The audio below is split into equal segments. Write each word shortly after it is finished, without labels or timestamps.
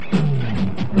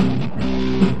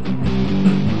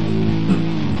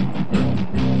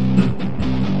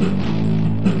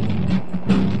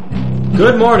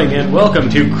Good morning and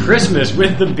welcome to Christmas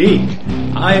with the Beak.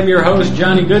 I am your host,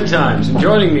 Johnny Goodtimes, and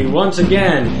joining me once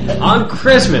again on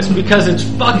Christmas, because it's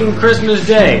fucking Christmas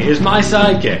Day, is my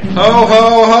sidekick. Ho,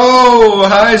 ho, ho!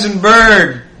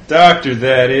 Heisenberg! Doctor,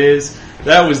 that is.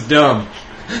 That was dumb.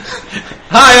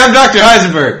 Hi, I'm Dr.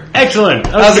 Heisenberg. Excellent.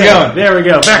 Okay. How's it going? There we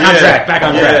go. Back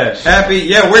on track. Happy.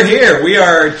 Yeah, we're here. We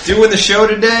are doing the show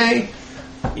today.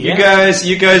 You guys,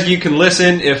 you can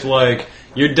listen if, like,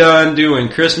 you're done doing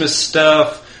Christmas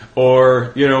stuff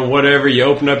or, you know, whatever. You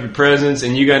open up your presents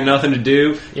and you got nothing to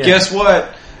do. Yeah. Guess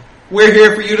what? We're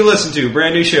here for you to listen to.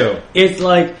 Brand new show. It's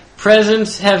like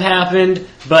presents have happened,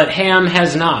 but ham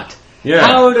has not. Yeah.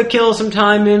 How to kill some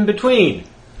time in between.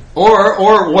 Or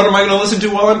what am I going to listen to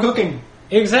while I'm cooking?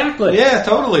 Exactly. Yeah,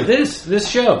 totally. This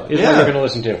show is what we're going to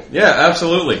listen to. Yeah,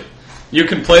 absolutely. You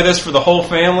can play this for the whole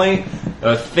family.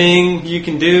 A thing you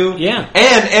can do. Yeah.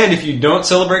 And if you don't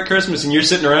celebrate Christmas and you're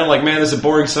sitting around like, man, this is a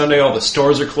boring Sunday, all the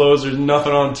stores are closed, there's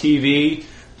nothing on TV,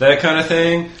 that kind of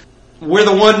thing, we're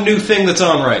the one new thing that's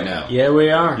on right now. Yeah, we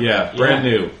are. Yeah, brand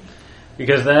new.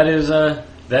 Because that is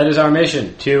our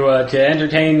mission, to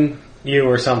entertain you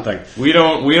or something. We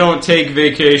don't take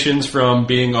vacations from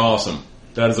being awesome.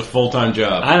 That is a full-time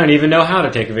job. I don't even know how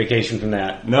to take a vacation from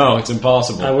that. No, it's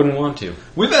impossible. I wouldn't want to.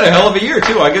 We've had a hell of a year,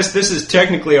 too. I guess this is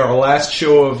technically our last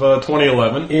show of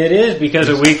 2011. It is, because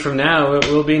a week from now it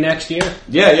will be next year.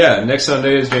 Yeah. Next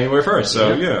Sunday is January 1st.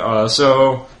 So,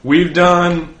 so we've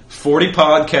done 40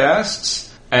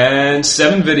 podcasts and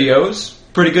 7 videos.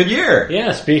 Pretty good year.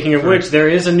 Yeah, speaking of which, there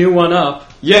is a new one up.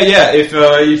 Yeah.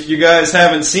 If you guys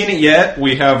haven't seen it yet,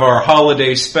 we have our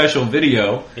holiday special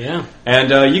video. Yeah.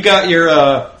 And you got your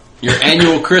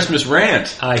annual Christmas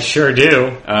rant. I sure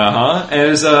do.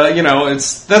 As you know,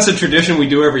 that's a tradition we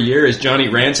do every year. Is Johnny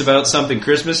rants about something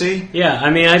Christmassy? Yeah.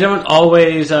 I mean, I don't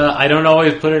always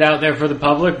put it out there for the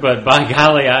public, but by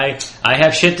golly, I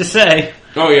have shit to say.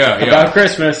 Oh yeah. About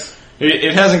Christmas.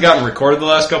 It hasn't gotten recorded the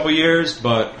last couple of years,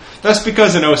 but that's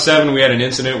because in 2007 we had an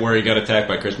incident where he got attacked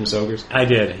by Christmas ogres. I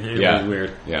did. It was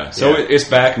weird. Yeah. So it's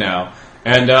back now.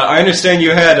 And I understand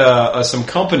you had some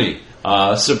company,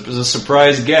 a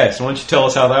surprise guest. Why don't you tell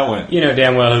us how that went? You know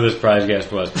damn well who the surprise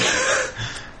guest was.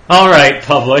 All right,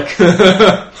 public.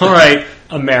 All right,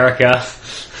 America.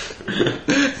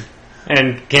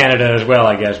 And Canada as well,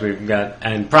 I guess we've got,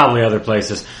 and probably other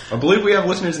places. I believe we have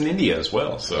listeners in India as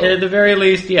well. So at the very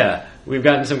least, yeah. We've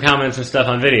gotten some comments and stuff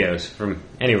on videos from,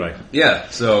 anyway. Yeah,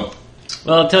 so...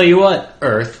 Well, I'll tell you what,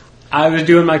 Earth. I was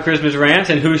doing my Christmas rant,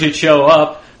 and who should show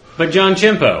up but John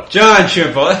Chimpo. John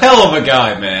Chimpo, a hell of a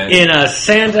guy, man. In a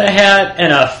Santa hat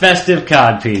and a festive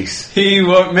codpiece.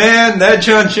 Man, that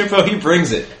John Chimpo, he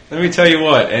brings it. Let me tell you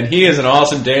what, and he is an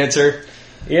awesome dancer.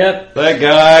 Yep. That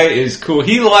guy is cool.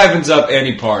 He livens up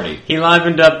any party. He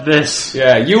livened up this.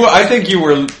 Yeah, I think you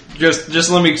were... Just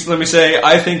let me say,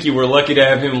 I think you were lucky to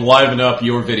have him liven up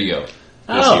your video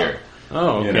this year.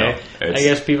 Oh, okay. You know, I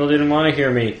guess people didn't want to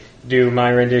hear me do my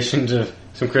renditions of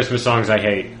some Christmas songs I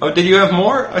hate. Oh, did you have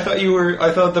more? I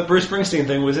thought the Bruce Springsteen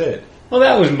thing was it. Well,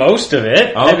 that was most of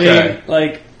it. Okay.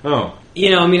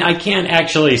 I mean, I can't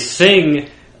actually sing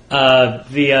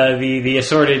the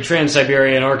assorted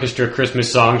Trans-Siberian Orchestra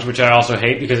Christmas songs, which I also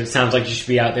hate because it sounds like you should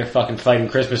be out there fucking fighting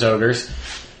Christmas ogres.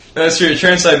 That's true.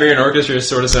 Trans-Siberian Orchestra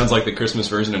sort of sounds like the Christmas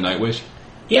version of Nightwish.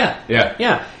 Yeah.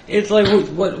 It's like,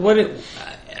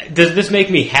 does this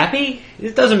make me happy?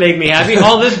 It doesn't make me happy.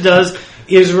 All this does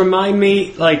is remind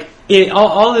me,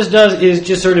 all this does is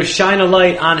just sort of shine a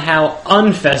light on how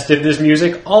unfestive this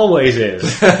music always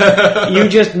is. You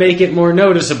just make it more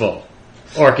noticeable.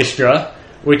 Orchestra,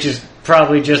 which is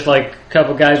probably just like a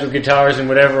couple guys with guitars in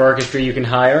whatever orchestra you can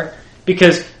hire,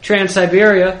 because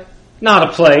Trans-Siberia... Not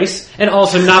a place, and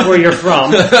also not where you're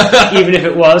from. Even if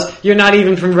it was, you're not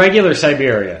even from regular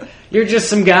Siberia. You're just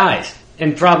some guys,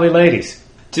 and probably ladies.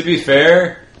 To be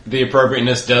fair, the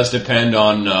appropriateness does depend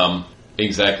on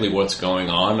exactly what's going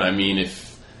on. I mean,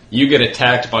 if you get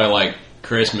attacked by, like,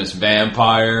 Christmas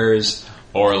vampires,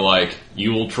 or, like,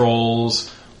 Yule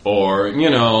trolls, or, you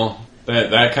know,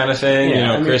 that kind of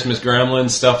thing, Christmas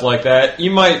gremlins, stuff like that,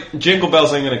 Jingle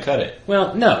Bells ain't gonna cut it.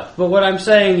 Well, no, but what I'm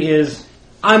saying is...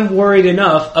 I'm worried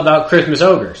enough about Christmas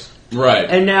ogres. Right.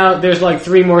 And now there's like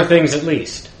 3 more things at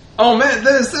least. Oh man,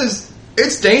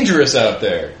 it's dangerous out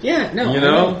there. Yeah, no. You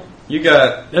know? You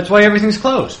got... That's why everything's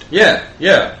closed. Yeah.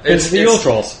 It's the Yule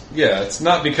Trolls. Yeah, it's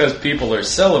not because people are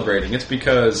celebrating. It's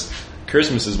because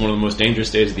Christmas is one of the most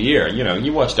dangerous days of the year. You know,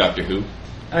 you watch Doctor Who.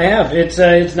 I have.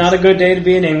 It's not a good day to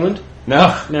be in England.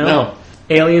 No.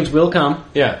 Aliens will come.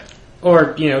 Yeah.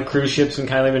 Or, cruise ships and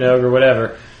Kylie Minogue or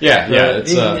whatever. Yeah.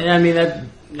 It's, I mean, that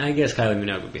I guess Kylie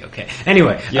Minogue would be okay.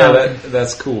 Anyway. Yeah,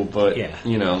 that's cool, but,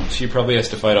 Yeah. she probably has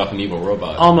to fight off an evil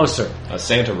robot. Almost certain. A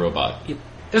Santa robot.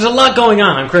 There's a lot going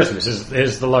on Christmas,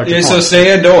 is the larger point. So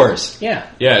stay indoors. Yeah.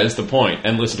 Yeah, is the point.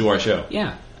 And listen to our show.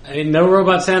 Yeah. I mean, no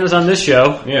Robot Santas on this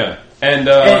show. Yeah.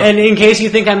 And in case you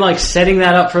think I'm, like, setting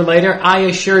that up for later, I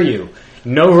assure you,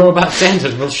 no Robot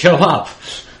Santas will show up.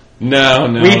 No.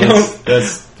 We don't...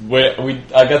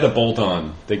 I got the bolt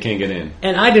on. They can't get in.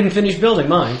 And I didn't finish building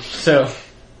mine, so...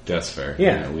 That's fair.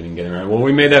 Yeah. We didn't get it right. Well,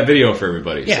 we made that video for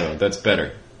everybody, Yeah. so that's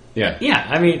better. Yeah. Yeah,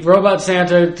 I mean, Robot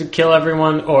Santa to kill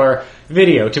everyone, or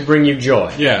video to bring you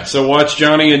joy. Yeah, so watch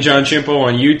Johnny and John Chimpo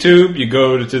on YouTube. You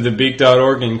go to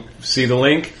thebeak.org and see the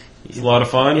link. It's a lot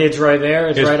of fun. It's right there.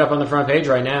 It's right up on the front page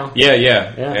right now. Yeah.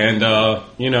 Yeah. And,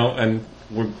 and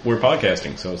we're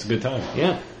podcasting, so it's a good time.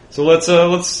 Yeah. So let's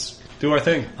do our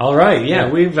thing. All right, yeah.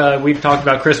 We've talked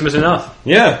about Christmas enough.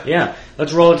 Yeah. Yeah,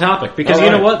 let's roll a topic. Because All you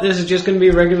know right. what? This is just going to be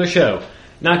a regular show.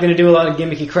 Not going to do a lot of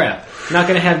gimmicky crap. Not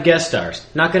going to have guest stars.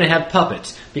 Not going to have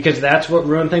puppets. Because that's what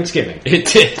ruined Thanksgiving. It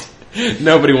did.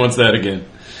 Nobody wants that again.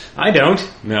 I don't.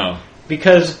 No.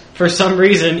 Because for some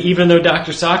reason, even though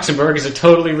Dr. Soxenberg is a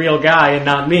totally real guy and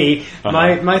not me,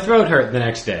 my throat hurt the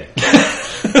next day.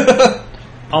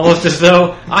 Almost as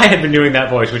though I had been doing that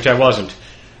voice, which I wasn't.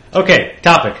 Okay,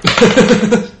 topic.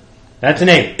 That's an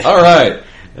 8. All right.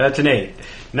 That's an 8.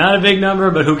 Not a big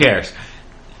number, but who cares?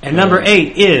 And number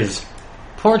 8 is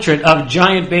Portrait of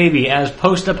Giant Baby as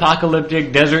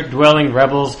Post-Apocalyptic Desert-Dwelling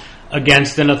Rebels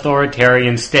Against an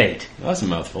Authoritarian State. That's a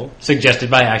mouthful. Suggested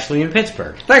by Ashley in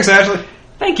Pittsburgh. Thanks, Ashley.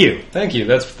 Thank you. Thank you.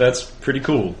 That's pretty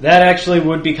cool. That actually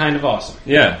would be kind of awesome.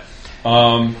 Yeah.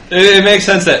 It makes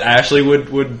sense that Ashley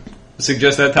would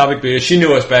suggest that topic because she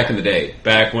knew us back in the day,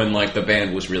 back when like the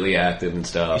band was really active and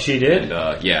stuff. She did?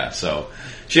 And, yeah, so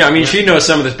she knows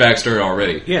some of this backstory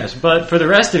already. Yes, but for the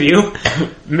rest of you,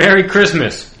 Merry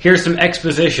Christmas. Here's some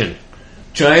exposition.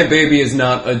 Giant Baby is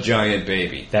not a giant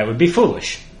baby. That would be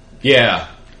foolish. Yeah.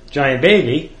 Giant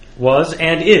Baby was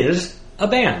and is a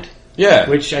band. Yeah.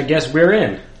 Which I guess we're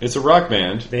in. It's a rock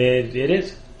band. It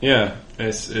is. Yeah.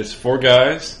 It's 4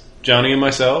 guys, Johnny and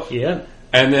myself. Yeah.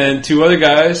 And then 2 other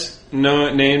guys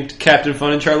named Captain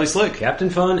Fun and Charlie Slick.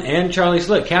 Captain Fun and Charlie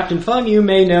Slick. Captain Fun you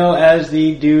may know as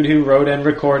the dude who wrote and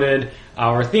recorded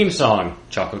our theme song,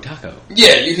 Choco Taco.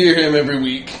 Yeah, you hear him every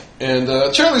week.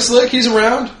 And Charlie Slick, he's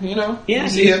around, Yeah, you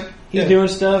see him. He's doing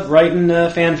stuff, writing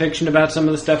fan fiction about some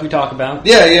of the stuff we talk about.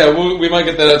 Yeah, we might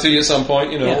get that out to you at some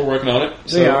point. Yeah. We're working on it.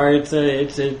 So we are. It's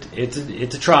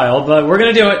a trial, but we're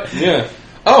gonna do it. Yeah.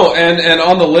 Oh, and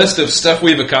on the list of stuff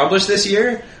we've accomplished this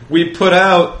year, we put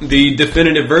out the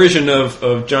definitive version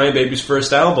of Giant Baby's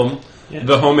first album,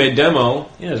 the homemade demo,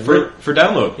 for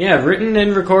download. Yeah, written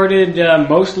and recorded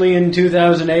mostly in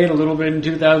 2008, a little bit in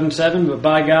 2007, but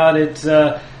by God, it's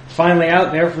finally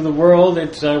out there for the world.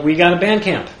 It's we got a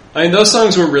Bandcamp. I mean, those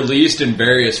songs were released in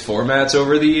various formats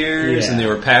over the years, Yeah. and they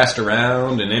were passed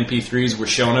around, and MP3s were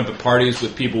showing up at parties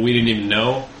with people we didn't even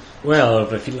know. Well,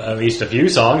 at least a few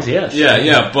songs, yes.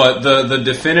 Yeah, but the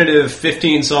definitive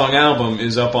 15-song album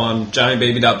is up on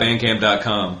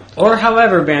giantbaby.bandcamp.com. Or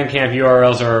however Bandcamp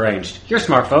URLs are arranged. You're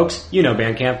smart folks. You know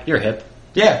Bandcamp. You're hip.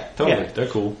 Yeah, totally. Yeah. They're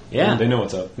cool. Yeah. They know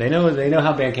what's up. They know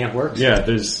how Bandcamp works. Yeah,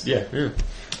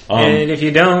 And if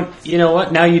you don't, you know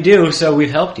what? Now you do, so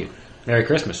we've helped you. Merry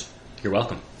Christmas. You're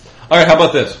welcome. All right, how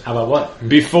about this? How about what?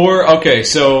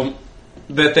 So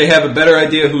that they have a better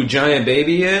idea who Giant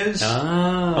Baby is.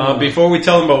 Before we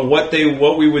tell them about what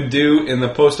we would do in the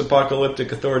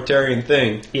post-apocalyptic authoritarian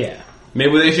thing,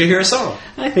 maybe they should hear a song.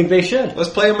 I think they should.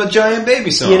 Let's play them a Giant Baby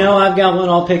song. You know, I've got one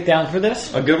all picked out for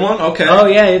this. A good one? Okay. Oh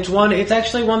yeah, it's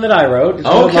actually one that I wrote. It's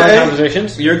one of my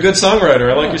compositions. You're a good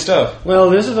songwriter. I like your stuff. Well,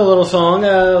 this is a little song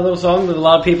that a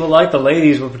lot of people like. The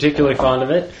ladies were particularly fond of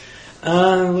it.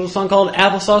 A little song called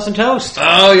Applesauce and Toast.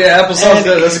 Oh yeah, Applesauce.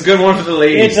 That's a good one for the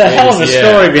ladies. It's a hell of a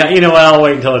story behind. You know what? I'll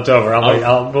wait until it's over.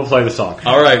 We'll play the song.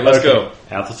 All right, let's go.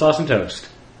 Applesauce and Toast.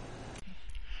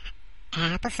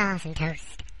 Applesauce and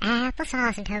toast.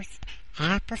 Applesauce and toast.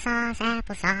 Applesauce,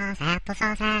 applesauce,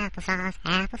 applesauce, applesauce,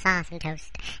 applesauce and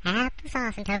toast.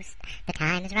 Applesauce and toast. The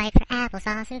time is right for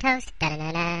applesauce and toast.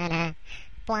 Da-da-da-da-da.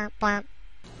 Bwomp, bwomp.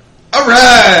 All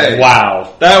right.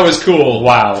 Wow, that was cool.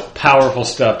 Wow, powerful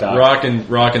stuff, Doc.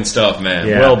 Rockin' stuff, man.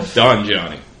 Yeah. Well done,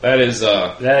 Johnny. That was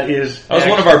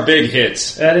one of our big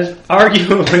hits. That is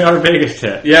arguably our biggest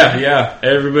hit. Yeah.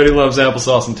 Everybody loves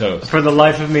Applesauce and Toast. For the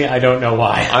life of me, I don't know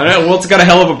why. I know. Well, it's got a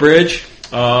hell of a bridge.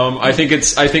 I think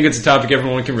it's a topic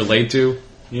everyone can relate to.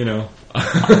 You know.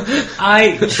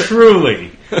 I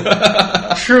truly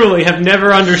truly have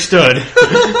never understood.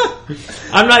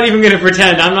 I'm not even going to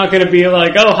pretend. I'm not going to be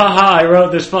like, oh, haha, I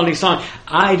wrote this funny song.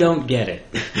 I don't get it.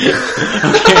 Okay?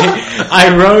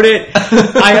 I wrote it.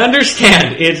 I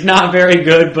understand. It's not very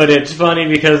good, but it's funny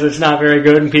because it's not very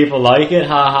good and people like it.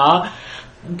 Haha.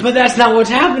 But that's not what's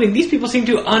happening. These people seem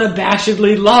to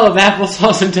unabashedly love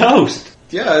applesauce and toast.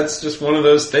 Yeah, it's just one of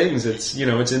those things. It's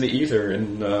it's in the ether,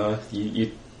 and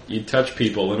you touch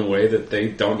people in a way that they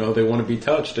don't know they want to be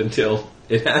touched until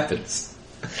it happens.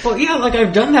 Well, yeah, like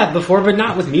I've done that before, but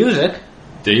not with music.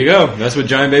 There you go. That's what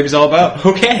Giant Baby's all about.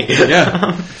 Okay.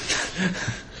 Yeah.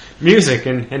 Music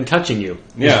and touching you.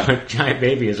 Yeah. Is what Giant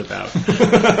Baby is about.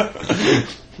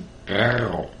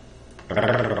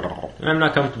 I'm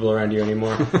not comfortable around you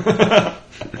anymore.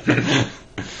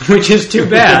 Which is too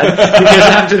bad, because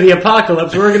after the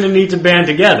apocalypse, we're going to need to band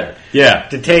together. Yeah.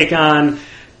 To take on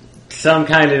some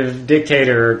kind of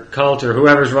dictator or cult or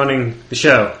whoever's running the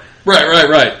show.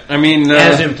 Right. I mean...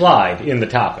 as implied in the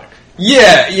topic.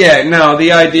 Yeah. No,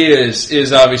 the idea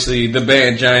is obviously the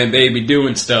band Giant Baby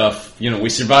doing stuff. We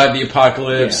survived the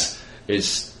apocalypse. Yeah.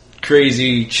 It's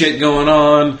crazy shit going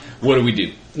on. What do we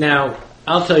do? Now,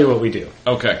 I'll tell you what we do.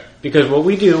 Okay. Because what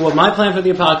we do, what my plan for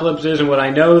the apocalypse is, and what I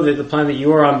know that the plan that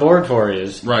you are on board for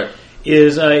is... Right.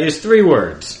 Is 3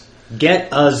 words. Get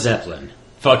a Zeppelin.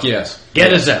 Fuck yes.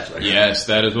 Get a Zeppelin. Yes,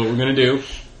 that is what we're going to do.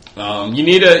 You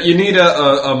need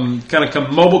a kind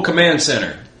of mobile command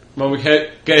center, mobile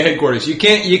headquarters. You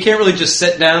can't really just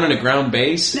sit down in a ground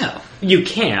base. No, you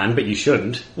can, but you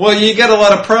shouldn't. Well, you get a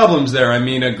lot of problems there. I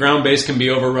mean, a ground base can be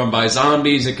overrun by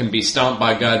zombies. It can be stomped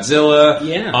by Godzilla.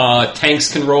 Yeah,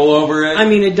 tanks can roll over it. I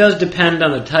mean, it does depend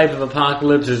on the type of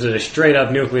apocalypse. Is it a straight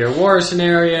up nuclear war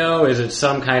scenario? Is it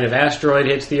some kind of asteroid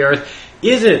hits the Earth?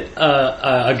 Is it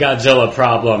a Godzilla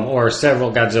problem or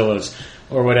several Godzillas?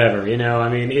 Or whatever, I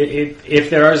mean, if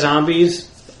there are zombies,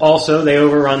 also, they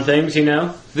overrun things,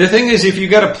 The thing is, if you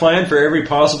got a plan for every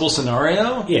possible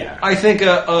scenario, yeah, I think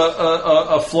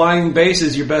a flying base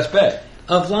is your best bet.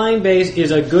 A flying base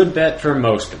is a good bet for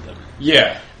most of them.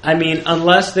 Yeah. I mean,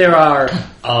 unless there are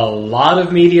a lot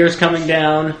of meteors coming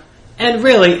down, and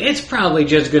really, it's probably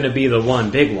just going to be the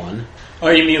one big one. Oh,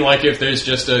 you mean like if there's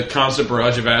just a constant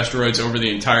barrage of asteroids over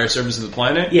the entire surface of the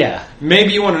planet? Yeah.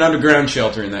 Maybe you want an underground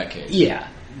shelter in that case. Yeah.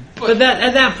 But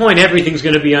at that point, everything's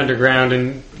going to be underground,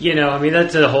 and, I mean,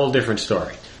 that's a whole different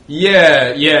story.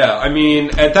 Yeah. I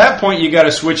mean, at that point, you got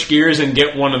to switch gears and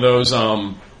get one of those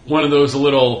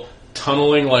little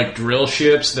tunneling, like, drill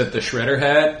ships that the Shredder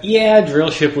had. Yeah, drill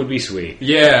ship would be sweet.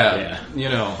 Yeah.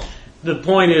 The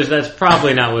point is that's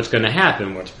probably not what's going to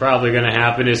happen. What's probably going to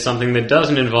happen is something that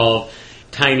doesn't involve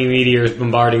tiny meteors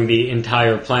bombarding the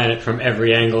entire planet from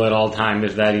every angle at all time.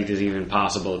 If that is even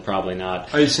possible, probably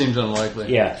not. It seems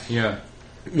unlikely. Yeah.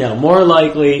 No, more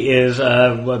likely is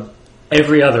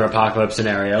every other apocalypse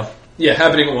scenario. Yeah,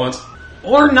 happening at once.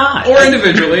 Or not. Or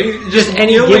individually. Just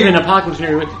any given apocalypse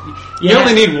scenario. You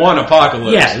only need one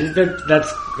apocalypse. Yeah,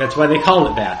 that's why they call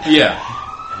it that. Yeah.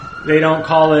 They don't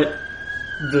call it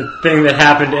the thing that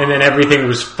happened and then everything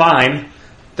was fine.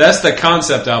 That's the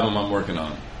concept album I'm working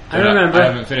on. I remember. I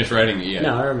haven't finished writing it yet.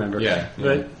 No, I remember. Yeah.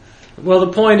 But, well,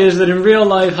 the point is that in real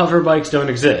life, hover bikes don't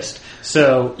exist.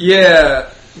 So... Yeah.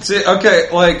 See, okay,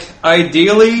 like,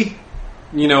 ideally,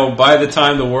 by the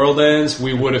time the world ends,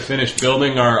 we would have finished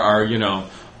building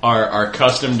our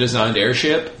custom-designed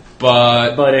airship,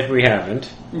 but if we haven't,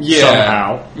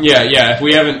 somehow... Yeah, if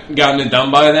we haven't gotten it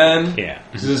done by then... Yeah.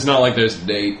 Because it's not like there's a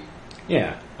date.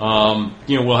 Yeah.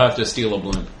 We'll have to steal a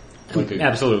blimp. Like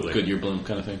absolutely. Goodyear blimp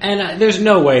kind of thing. And there's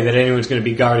no way that anyone's going to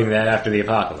be guarding that after the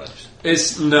apocalypse.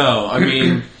 I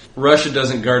mean, Russia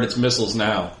doesn't guard its missiles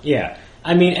now. Yeah.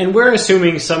 I mean, and we're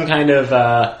assuming some kind of...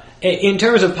 in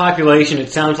terms of population,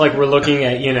 it sounds like we're looking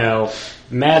at,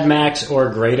 Mad Max or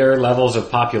greater levels of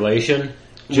population.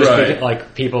 Just right.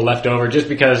 Like people left over. Just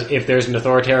because if there's an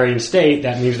authoritarian state,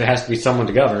 that means there has to be someone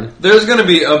to govern. There's going to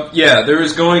be there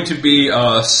is going to be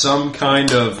some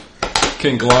kind of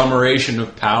conglomeration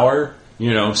of power.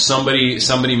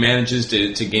 Somebody manages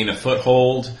to gain a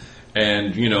foothold,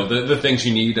 and the things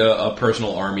you need, a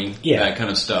personal army, that kind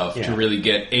of stuff, to really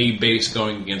get a base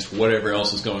going against whatever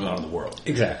else is going on in the world.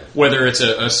 Exactly. Whether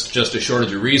it's just a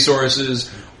shortage of resources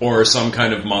or some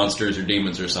kind of monsters or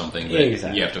demons or something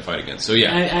that you have to fight against. So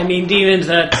yeah, I mean demons.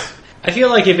 I feel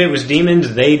like if it was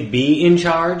demons, they'd be in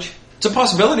charge. It's a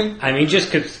possibility. I mean,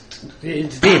 just because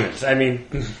it's demons. I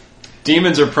mean.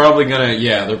 Demons are probably gonna,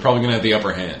 they're probably gonna have the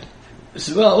upper hand.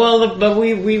 But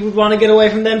we would want to get away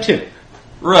from them too.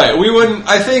 Right, we wouldn't.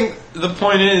 I think the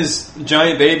point is,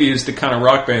 Giant Baby is the kind of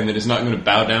rock band that is not going to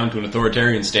bow down to an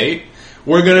authoritarian state.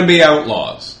 We're going to be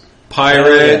outlaws,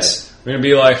 pirates, We're going to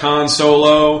be like Han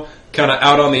Solo, kind of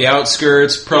out on the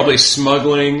outskirts, probably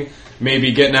smuggling,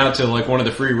 maybe getting out to like one of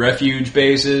the free refuge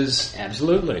bases.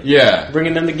 Absolutely. Yeah.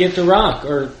 Bringing them to get the rock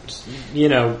or,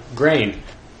 grain.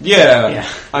 Yeah.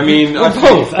 I mean... Or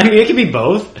both. I mean, it can be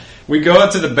both. We go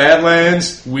out to the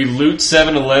Badlands, we loot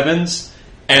 7-Elevens,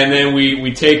 and then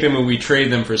we take them and we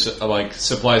trade them for like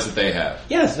supplies that they have.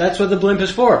 Yes, that's what the blimp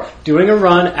is for. Doing a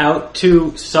run out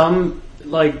to some,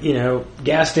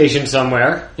 gas station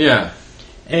somewhere. Yeah.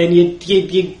 And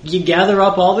you gather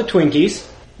up all the Twinkies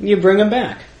and you bring them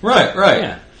back. Right.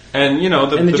 Yeah. And,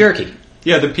 the jerky.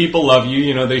 Yeah, the people love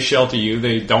you, they shelter you,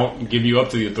 they don't give you up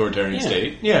to the authoritarian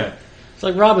state. Yeah. It's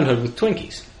like Robin Hood with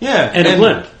Twinkies. Yeah. And a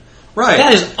blimp. Right.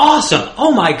 That is awesome.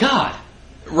 Oh my God.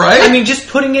 Right? I mean, just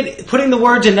putting the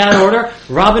words in that order,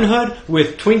 Robin Hood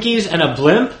with Twinkies and a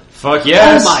blimp. Fuck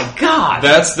yes. Oh my God.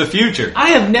 That's the future. I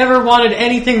have never wanted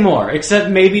anything more, except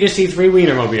maybe to see 3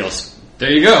 Wienermobiles.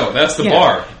 There you go. That's the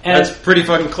bar. And that's pretty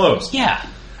fucking close. Yeah.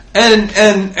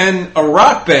 And a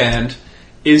rock band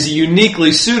is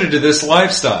uniquely suited to this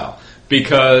lifestyle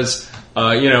because,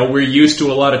 we're used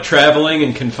to a lot of traveling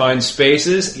in confined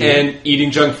spaces and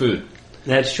eating junk food.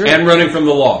 That's true. And running from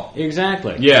the law.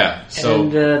 Exactly. Yeah. So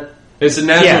and, it's a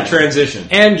natural transition.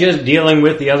 And just dealing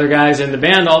with the other guys in the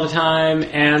band all the time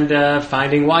and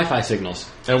finding Wi-Fi signals.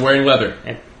 And wearing leather.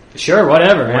 Sure,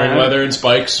 whatever. Wearing leather and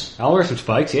spikes. I'll wear some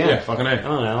spikes, yeah. Yeah, fucking A.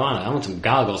 I want some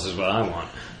goggles is what I want.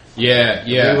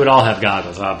 Yeah. We would all have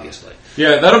goggles, obviously.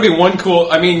 Yeah, that'll be one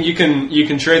cool... I mean, you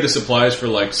can trade the supplies for,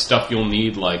 like, stuff you'll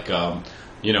need, like,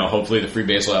 hopefully the free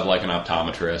base will have, like, an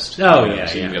optometrist. Oh, so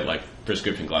yeah. you can get, like,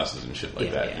 prescription glasses and shit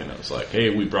like that. Yeah. It's like, hey,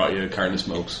 we brought you a carton of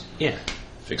smokes. Yeah.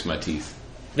 Fix my teeth.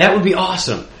 That would be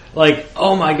awesome. Like,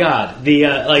 oh my God,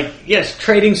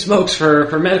 trading smokes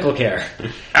for medical care.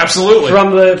 Absolutely.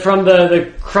 From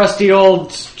the crusty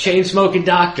old chain smoking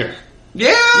doctor.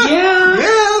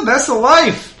 Yeah, that's the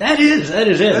life. That is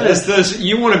it.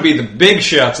 You want to be the big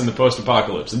shots in the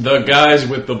post-apocalypse, the guys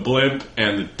with the blimp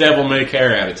and the devil may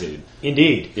care attitude.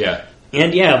 Indeed. Yeah,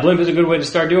 and a blimp is a good way to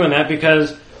start doing that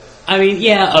because, I mean,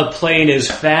 a plane is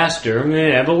faster,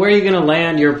 but where are you going to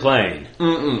land your plane?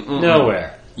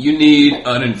 Nowhere. You need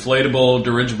an inflatable,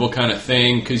 dirigible kind of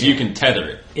thing because you can tether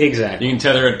it. Exactly. You can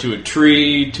tether it to a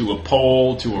tree, to a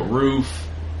pole, to a roof.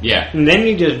 Yeah. And then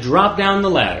you just drop down the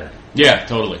ladder. Yeah,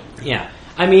 totally. Yeah.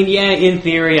 I mean, in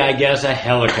theory, I guess a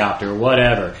helicopter,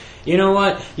 whatever. You know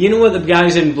what? You know what the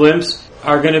guys in blimps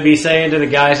are going to be saying to the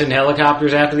guys in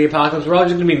helicopters after the apocalypse? We're all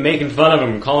just going to be making fun of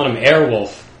them and calling them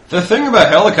Airwolf. The thing about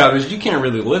helicopters, you can't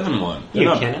really live in one. You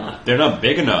cannot. They're not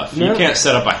big enough. No. You can't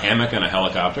set up a hammock in a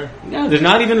helicopter. No, there's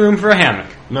not even room for a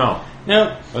hammock. No.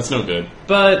 That's no good.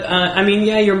 But, I mean,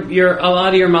 your a lot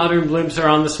of your modern blimps are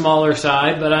on the smaller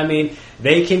side, but, I mean,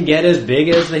 they can get as big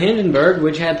as the Hindenburg,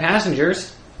 which had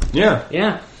passengers. Yeah.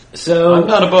 Yeah. So I'm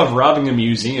not above robbing a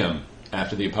museum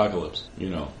after the apocalypse.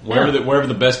 Wherever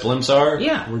the best blimps are,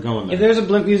 we're going there. If there's a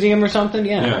blimp museum or something,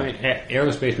 I mean,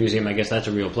 Aerospace Museum, I guess that's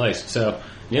a real place. So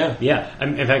yeah.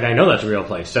 In fact, I know that's a real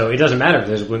place. So it doesn't matter if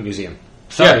there's a blimp museum.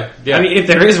 Sorry. Yeah. I mean, if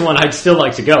there is one, I'd still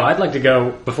like to go. I'd like to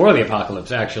go before the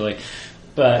apocalypse, actually.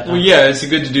 But it's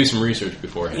good to do some research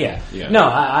beforehand. Yeah. No,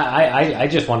 I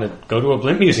just want to go to a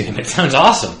blimp museum. It sounds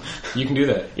awesome. You can do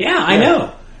that. Yeah, I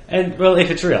know. And well, if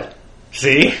it's real,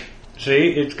 see,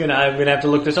 I'm gonna have to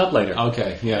look this up later.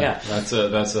 Okay. Yeah. That's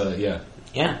a yeah.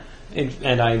 Yeah,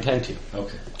 and I intend to.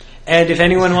 Okay. And if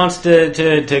anyone wants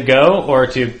to go or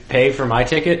to pay for my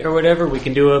ticket or whatever, we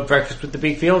can do a Breakfast with the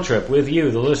Beak field trip with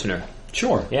you, the listener.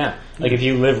 Sure. Yeah. Like if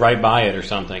you live right by it or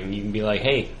something, you can be like,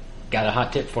 hey, got a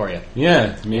hot tip for you.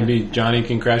 Yeah. Maybe Johnny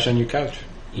can crash on your couch.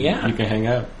 Yeah. You can hang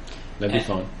out. That'd be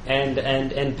fun.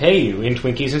 And pay you in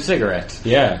Twinkies and cigarettes.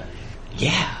 Yeah.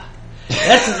 Yeah.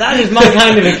 That is my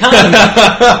kind of economy.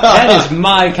 That is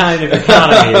my kind of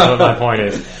economy is what my point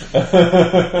is.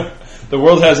 The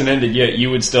world hasn't ended yet. You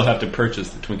would still have to purchase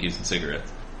the Twinkies and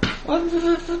cigarettes.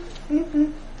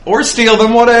 Or steal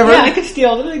them, whatever. Yeah, I could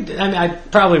steal them. I mean, I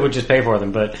probably would just pay for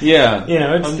them, but yeah,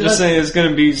 I'm just saying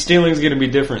stealing's going to be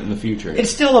different in the future.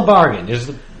 It's still a bargain.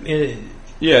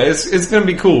 Yeah, it's going to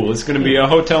be cool. It's going to be a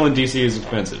hotel in DC is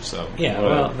expensive, so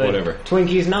whatever.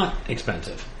 Twinkies not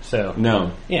expensive, so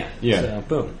no. Yeah. So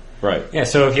boom. Right. Yeah.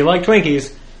 So if you like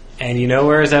Twinkies, and you know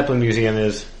where a Zeppelin Museum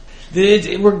is.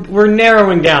 We're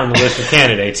narrowing down the list of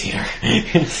candidates here.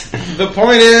 The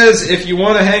point is, if you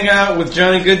want to hang out with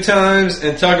Johnny Goodtimes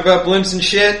and talk about blimps and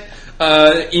shit,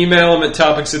 email him at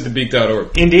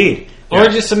topics@thebeak.org. Indeed. Or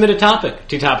just submit a topic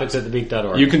to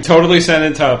topics@thebeak.org. You can totally send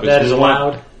in topics. That is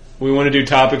allowed. We want to do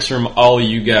topics from all of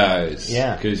you guys.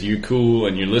 Yeah. Because you're cool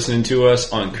and you're listening to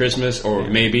us on Christmas or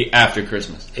maybe after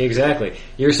Christmas. Exactly.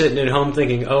 You're sitting at home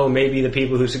thinking, oh, maybe the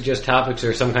people who suggest topics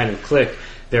are some kind of clique.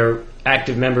 They're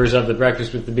active members of the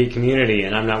Breakfast with the Beat community,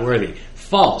 and I'm not worthy.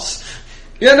 False.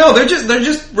 Yeah, no, they're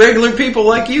just regular people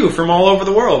like you from all over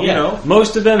the world, you know.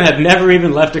 Most of them have never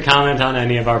even left a comment on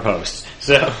any of our posts.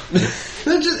 So,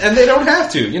 and they don't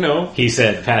have to, you know. He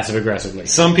said passive-aggressively.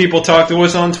 Some people talk to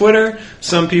us on Twitter.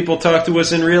 Some people talk to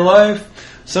us in real life.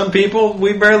 Some people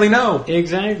we barely know.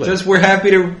 Exactly. Just we're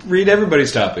happy to read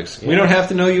everybody's topics. Yeah. We don't have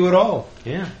to know you at all.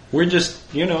 Yeah. We're just,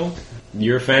 you know,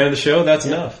 you're a fan of the show, that's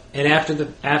enough. And after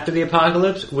the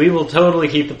apocalypse, we will totally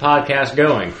keep the podcast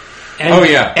going. And,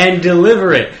 and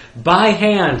deliver it by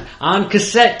hand on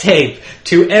cassette tape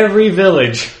to every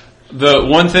village. The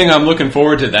one thing I'm looking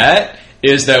forward to that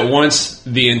is that once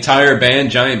the entire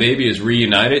band Giant Baby is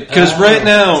reunited, because right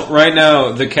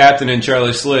now the Captain and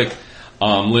Charlie Slick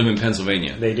live in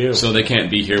Pennsylvania. They do. So they can't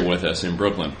be here with us in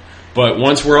Brooklyn. But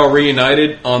once we're all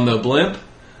reunited on the blimp,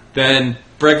 then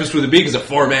Breakfast with the Beak is a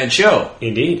 4-man show.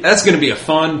 Indeed. That's going to be a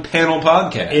fun panel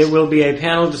podcast. It will be a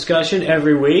panel discussion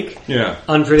every week. Yeah.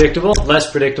 Unpredictable,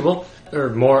 less predictable, or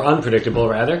more unpredictable,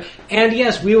 rather. And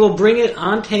yes, we will bring it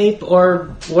on tape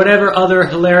or whatever other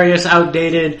hilarious,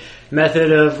 outdated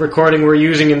method of recording we're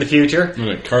using in the future. I'm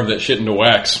going to carve that shit into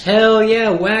wax. Hell yeah,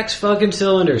 wax fucking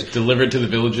cylinders. Deliver it to the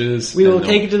villages. We will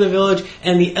take it to the village,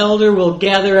 and the elder will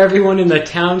gather everyone in the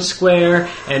town square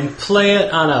and play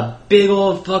it on a big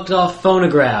old fucked off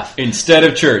phonograph. Instead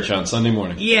of church on Sunday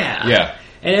morning. Yeah. Yeah.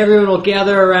 And everyone will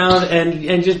gather around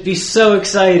and just be so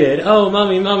excited. Oh,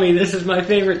 mommy, this is my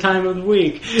favorite time of the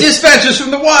week. Dispatches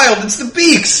from the wild, it's the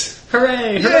Beaks!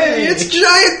 Hooray, Yay, hooray! it's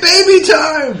Giant Baby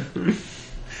time!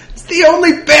 It's the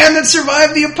only band that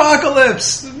survived the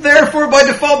apocalypse! Therefore, by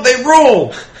default, they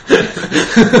rule!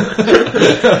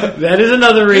 That is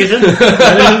another reason.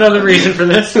 That is another reason for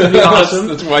this. It'd be awesome.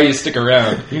 That's why you stick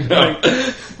around. You know?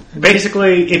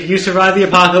 Basically, if you survive the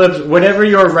apocalypse, whatever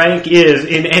your rank is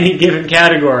in any given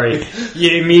category,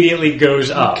 it immediately goes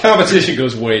up. Competition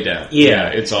goes way down.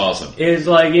 Yeah. It's awesome. It's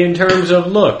like in terms of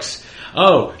looks.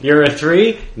 Oh, you're a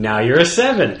 3, now you're a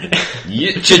 7.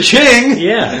 Cha-ching!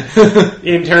 Yeah.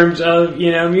 In terms of,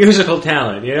 musical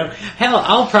talent, Hell,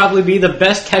 I'll probably be the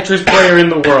best Tetris player in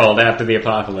the world after the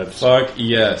apocalypse. Fuck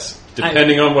yes.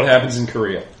 Depending on what happens in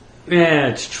Korea. Yeah,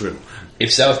 it's true.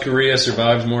 If South Korea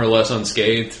survives more or less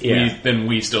unscathed, then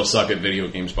we still suck at video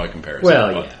games by comparison.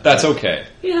 Well, but that's okay.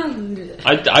 Yeah,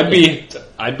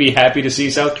 I'd be happy to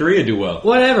see South Korea do well.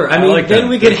 Whatever. I mean, then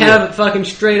we could have fucking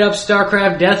straight up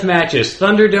StarCraft death matches,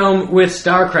 Thunderdome with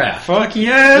StarCraft. Fuck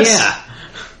yes. Yeah.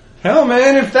 Hell,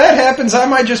 man, if that happens, I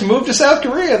might just move to South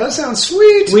Korea. That sounds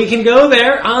sweet. We can go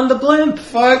there on the blimp.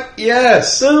 Fuck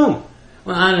yes. Boom.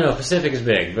 Well, I don't know. Pacific is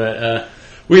big, but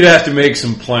we'd have to make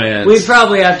some plans. We'd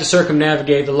probably have to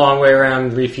circumnavigate the long way around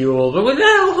and refuel. But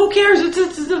who cares?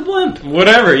 It's a blimp.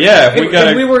 Whatever, yeah.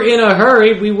 If we were in a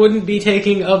hurry, we wouldn't be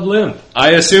taking a blimp.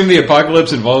 I assume the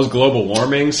apocalypse involves global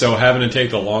warming, so having to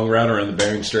take the long route around the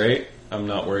Bering Strait, I'm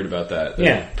not worried about that.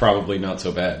 Yeah. Probably not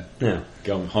so bad. Yeah.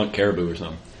 Go hunt caribou or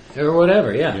something. Or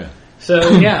whatever, yeah.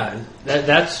 So, yeah,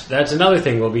 that's another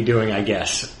thing we'll be doing, I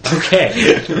guess.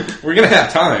 Okay. We're going to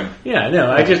have time. Yeah,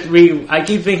 no, I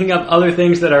keep thinking up other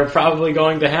things that are probably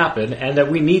going to happen and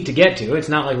that we need to get to. It's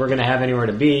not like we're going to have anywhere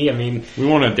to be. I mean... We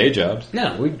won't have day jobs.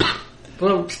 No,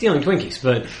 we're stealing Twinkies,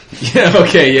 but... Yeah,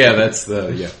 okay, yeah, that's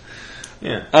the... Yeah.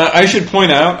 Yeah. I should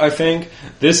point out, I think,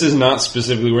 this is not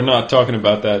specifically... We're not talking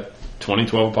about that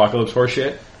 2012 apocalypse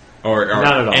horseshit. Or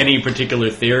not at all. Any particular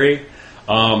theory.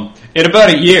 In about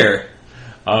a year...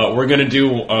 we're going to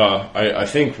do, I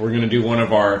think we're going to do one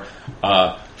of our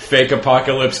fake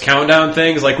apocalypse countdown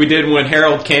things like we did when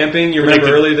Harold Camping, you remember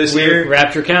earlier this year?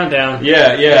 Rapture Countdown.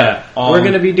 Yeah. We're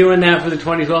going to be doing that for the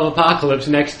 2012 apocalypse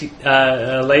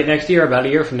late next year, about a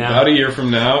year from now. About a year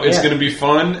from now. It's going to be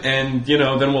fun, and,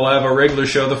 then we'll have a regular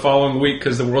show the following week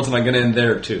because the world's not going to end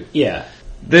there, too. Yeah.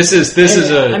 This is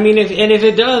a... I mean, if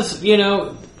it does,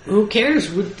 who cares?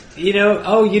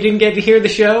 Oh, you didn't get to hear the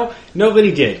show?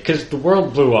 Nobody did, because the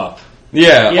world blew up.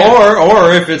 Yeah,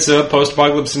 or if it's a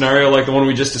post-apocalypse scenario like the one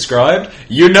we just described,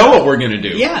 you know what we're going to do.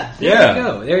 Yeah,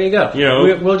 there you go.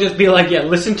 We'll just be like,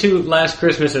 listen to last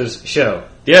Christmas's show.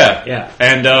 Yeah.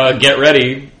 And get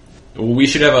ready. We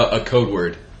should have a code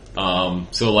word.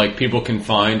 So like people can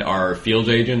find our field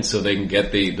agents so they can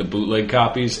get the bootleg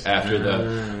copies after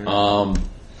the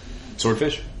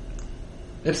Swordfish.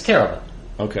 It's terrible.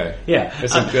 Okay. Yeah.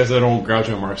 That's an old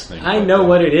Groucho Marx thing. I know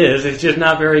what it is. It's just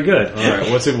not very good. All right.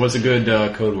 What's a good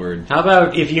code word? How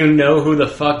about if you know who the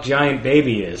fuck Giant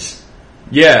Baby is?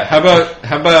 Yeah, how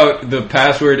about the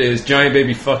password is Giant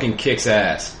Baby fucking kicks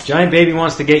ass? Giant Baby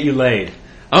wants to get you laid.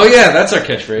 Oh yeah, that's our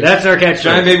catchphrase. That's our catchphrase.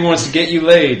 Giant Baby wants to get you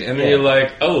laid, and then Yeah. you're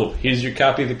like, oh, here's your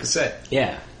copy of the cassette.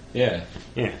 Yeah. Yeah.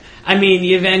 Yeah. I mean,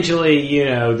 eventually,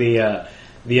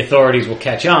 the authorities will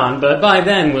catch on, but by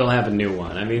then we'll have a new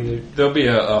one. I mean, There'll be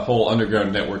a whole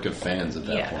underground network of fans at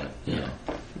that Yeah. point. You know.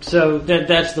 so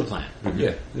that's the plan.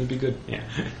 Yeah, it'd be good. Yeah.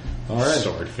 All right.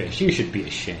 Swordfish. You should be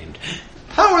ashamed.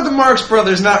 How are the Marx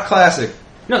Brothers not classic?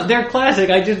 No, they're classic.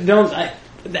 I just don't.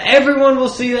 Everyone will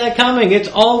see that coming. It's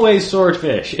always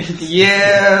Swordfish.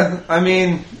 Yeah, I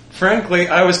mean, frankly,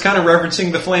 I was kind of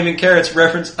referencing the Flaming Carrots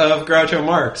reference of Groucho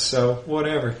Marx, so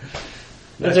whatever.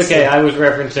 That's okay. I was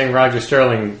referencing Roger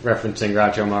Sterling referencing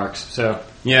Groucho Marx. So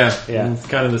Yeah, Yeah. it's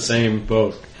kind of the same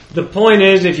boat. the point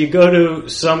is, if you go to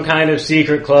some kind of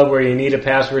secret club where you need a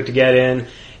password to get in,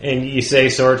 and you say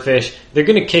Swordfish, they're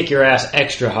going to kick your ass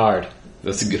extra hard.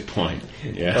 That's a good point.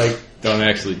 Yeah, Like- don't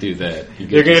actually do that. You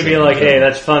They're get going to be yourself like, in "Hey, trouble.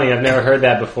 that's funny. I've never heard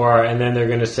that before," and then they're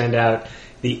going to send out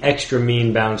the extra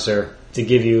mean bouncer to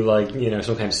give you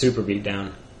some kind of super beat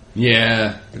down.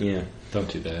 Yeah, Yeah, don't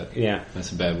do that. yeah.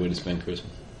 That's a bad way to spend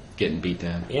Christmas. Getting beat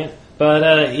down. Yeah,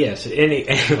 but yes. Anyway,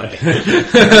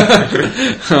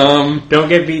 Um, don't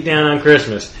get beat down on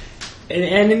Christmas,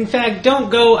 and in fact, don't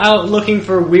go out looking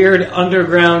for weird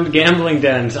underground gambling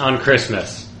dens on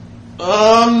Christmas.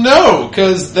 no,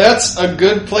 because that's a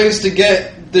good place to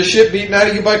get the shit beaten out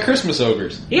of you by Christmas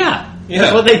ogres. Yeah, Yeah.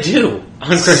 that's what they do on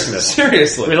Christmas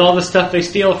Seriously. with all the stuff they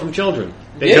steal from children.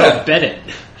 They Yeah. don't bet it.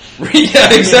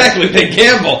 Yeah, exactly. They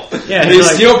gamble. Yeah, they it's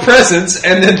like- steal presents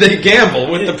and then they gamble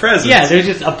with the presents. Yeah, there's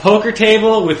just a poker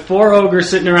table with 4 ogres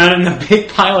sitting around and a big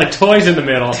pile of toys in the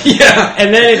middle. Yeah.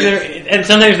 And then and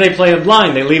sometimes they play it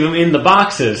blind. They leave them in the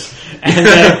boxes. And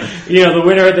then, the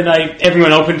winner of the night,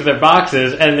 everyone opens their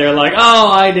boxes and they're like, "Oh,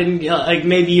 I didn't,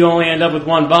 maybe you only end up with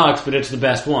one box, but it's the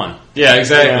best one." Yeah,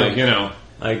 exactly. Yeah. You know.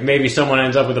 Like maybe someone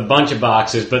ends up with a bunch of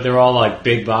boxes, but they're all like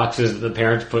big boxes that the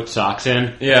parents put socks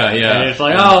in. Yeah, yeah. And it's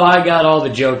like, "Oh, I got all the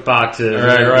joke boxes."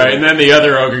 Right. And then the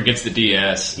other ogre gets the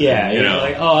DS. Yeah, you it's know.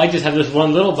 like, "Oh, I just have this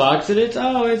one little box, and it's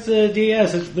a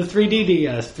DS. It's the 3D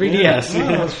DS, 3DS." Oh,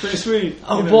 that's pretty sweet.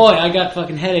 Oh boy, I got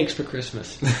fucking headaches for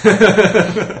Christmas.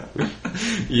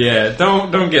 Yeah,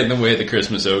 don't get in the way of the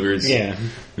Christmas ogres. Yeah,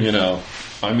 You know.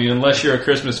 I mean, unless you're a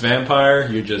Christmas vampire,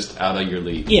 you're just out of your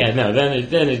league. yeah. No,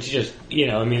 then it's just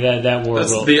that war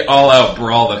That's will. the all-out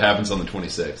brawl that happens on the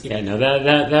 26th. Yeah, no,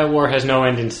 that war has no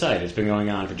end in sight. It's been going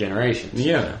on for generations.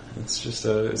 Yeah, it's just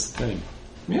it's a thing.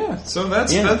 Yeah, so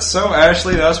that's Yeah. so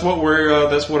Ashley. That's what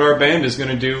that's what our band is going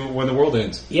to do when the world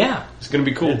ends. Yeah, It's going to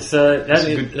be cool. it's that It's a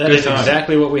is good- that good is time.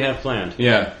 exactly what we have planned.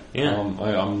 Yeah, Yeah.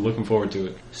 I'm looking forward to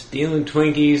it. Stealing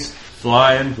Twinkies,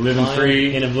 Flying, living flying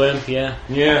free. in a blimp. Yeah,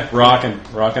 Yeah, rocking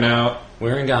out.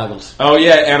 wearing goggles. Oh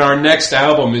yeah, and our next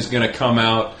album is going to come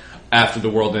out after the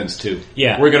world ends too.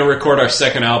 Yeah. we're going to record our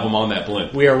second album on that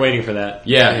blimp. We are waiting for that.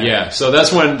 Yeah. So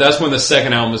that's when the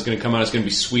second album is going to come out. It's going to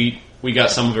be sweet. We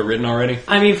got some of it written already.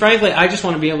 I mean, frankly, I just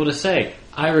want to be able to say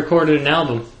I recorded an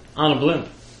album on a blimp.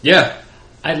 Yeah,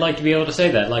 I'd like to be able to say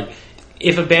that. Like,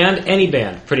 if a band, any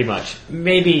band, pretty much,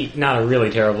 maybe not a really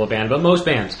terrible band, but most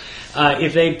bands,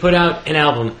 if they put out an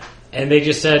album and they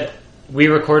just said, "We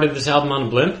recorded this album on a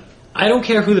blimp," I don't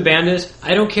care who the band is.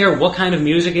 I don't care what kind of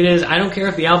music it is. I don't care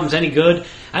if the album's any good.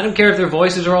 I don't care if their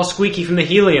voices are all squeaky from the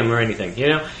helium or anything.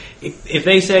 If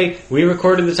they say, "We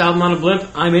recorded this album on a blimp,"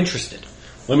 I'm interested.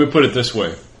 let me put it this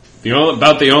way.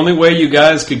 About the only way you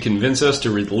guys could convince us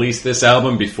to release this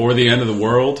album before the end of the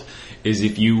world is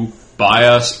if you buy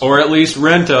us, or at least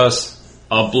rent us,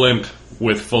 a blimp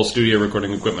with full studio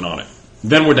recording equipment on it.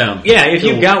 Then we're down. Yeah, if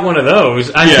you've got one of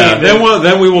those, I Yeah, mean,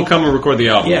 then we will come and record the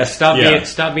album. yeah, stop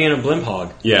being a blimp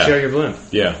hog. Yeah. Show your blimp.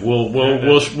 Yeah,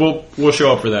 we'll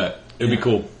show up for that. It'd be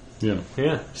cool. Yeah.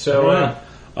 Yeah. So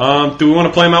Do we want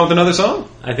to play them out with another song?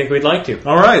 I think we'd like to.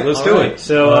 All right, let's do All right, it.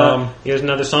 So here's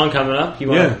another song coming up.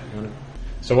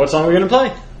 So what song are we going to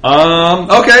play?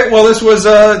 Okay, well, this was,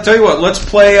 tell you what, let's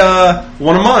play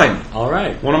one of mine. All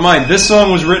right. One of mine. This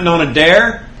song was written on a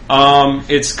dare.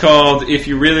 It's called If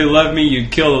You Really Love Me,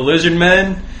 You'd Kill the Lizard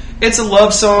Men. It's a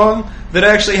love song that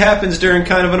actually happens during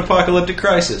kind of an apocalyptic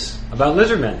crisis. About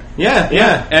lizard men. Yeah.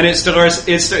 And it's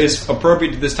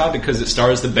appropriate to this topic because it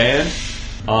stars the band.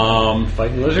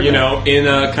 Fighting lizard men. In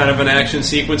a kind of an action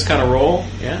sequence kind of role.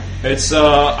 Yeah. It's,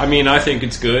 I think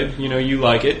it's good. You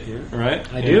like it, right?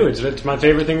 I do. It's my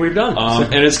favorite thing we've done.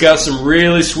 And it's got some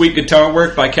really sweet guitar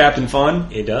work by Captain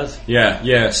Fun. It does.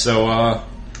 Yeah. So,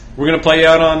 we're going to play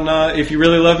out on If You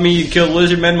Really Love Me, You'd Kill the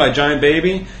Lizard Men by Giant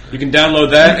Baby. You can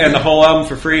download that and the whole album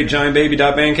for free at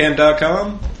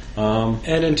giantbaby.bandcamp.com.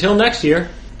 And until next year,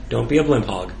 Don't be a blimp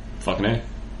hog. Fucking A.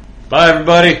 Bye,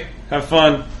 everybody. Have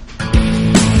fun.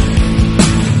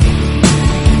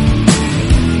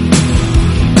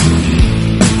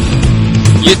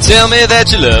 You tell me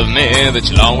that you love me, that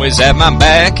you'll always have my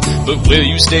back, but will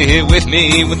you stay here with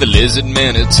me when the lizard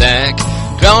men attack?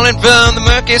 Crawling from the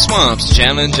murky swamps,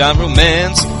 challenge our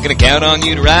romance. Gonna count on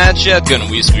you to ride shotgun,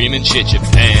 we scream and shit your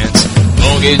pants.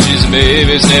 Mortgages and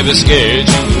babies never scared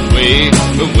you away,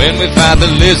 but when we fight the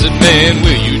lizard men,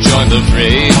 will you join the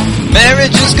fray?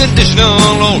 Marriage is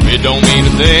conditional, or it don't mean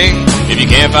a thing. If you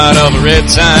can't fight off a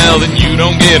reptile, then you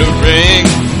don't get a ring.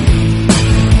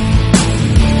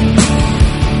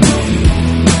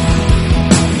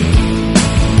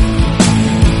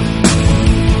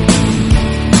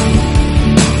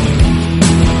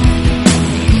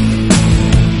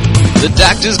 The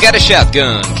doctor's got a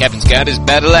shotgun, Captain's got his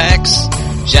battle axe,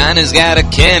 China's got a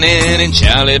cannon, and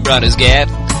Charlie brought his gat.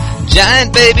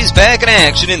 Giant babies packing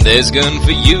action, and there's a gun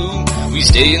for you. We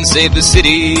stay and save the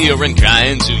city, or run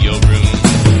crying to your room.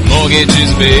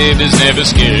 Mortgages, babies, never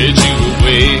scared you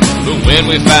away, but when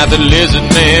we fight the lizard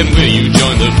man, will you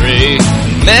join the fray?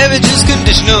 Marriage is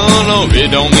conditional, or it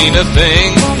don't mean a thing.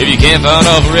 If you can't fight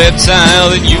off a reptile,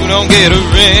 then you don't get a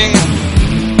ring.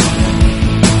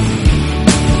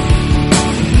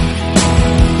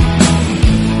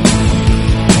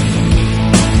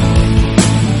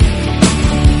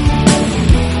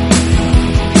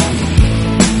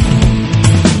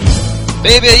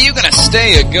 Baby, are you gonna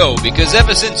stay or go? Because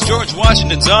ever since George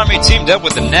Washington's army teamed up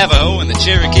with the Navajo and the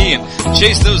Cherokee and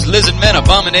chased those lizard men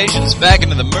abominations back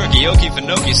into the murky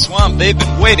Okefenokee swamp, they've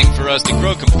been waiting for us to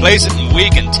grow complacent and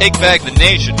weak and take back the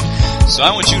nation. So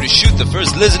I want you to shoot the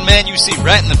first lizard man you see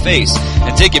right in the face,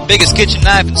 and take your biggest kitchen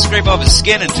knife and scrape off his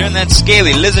skin and turn that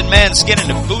scaly lizard man skin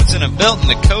into boots and a belt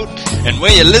and a coat, and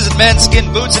wear your lizard man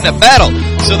skin boots into battle,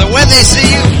 so that when they see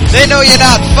you, they know you're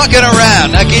not fucking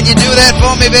around. Now can you do that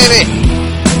for me, baby?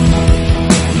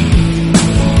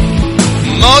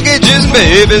 Mortgages and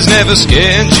babies never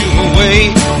scared you away,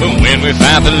 but when we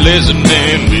fight the lizard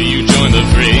man, will you join the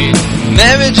fray?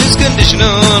 Marriage is conditional,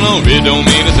 or it don't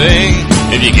mean a thing.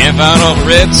 If you can't fight off a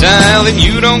reptile, then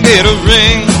you don't get a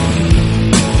ring.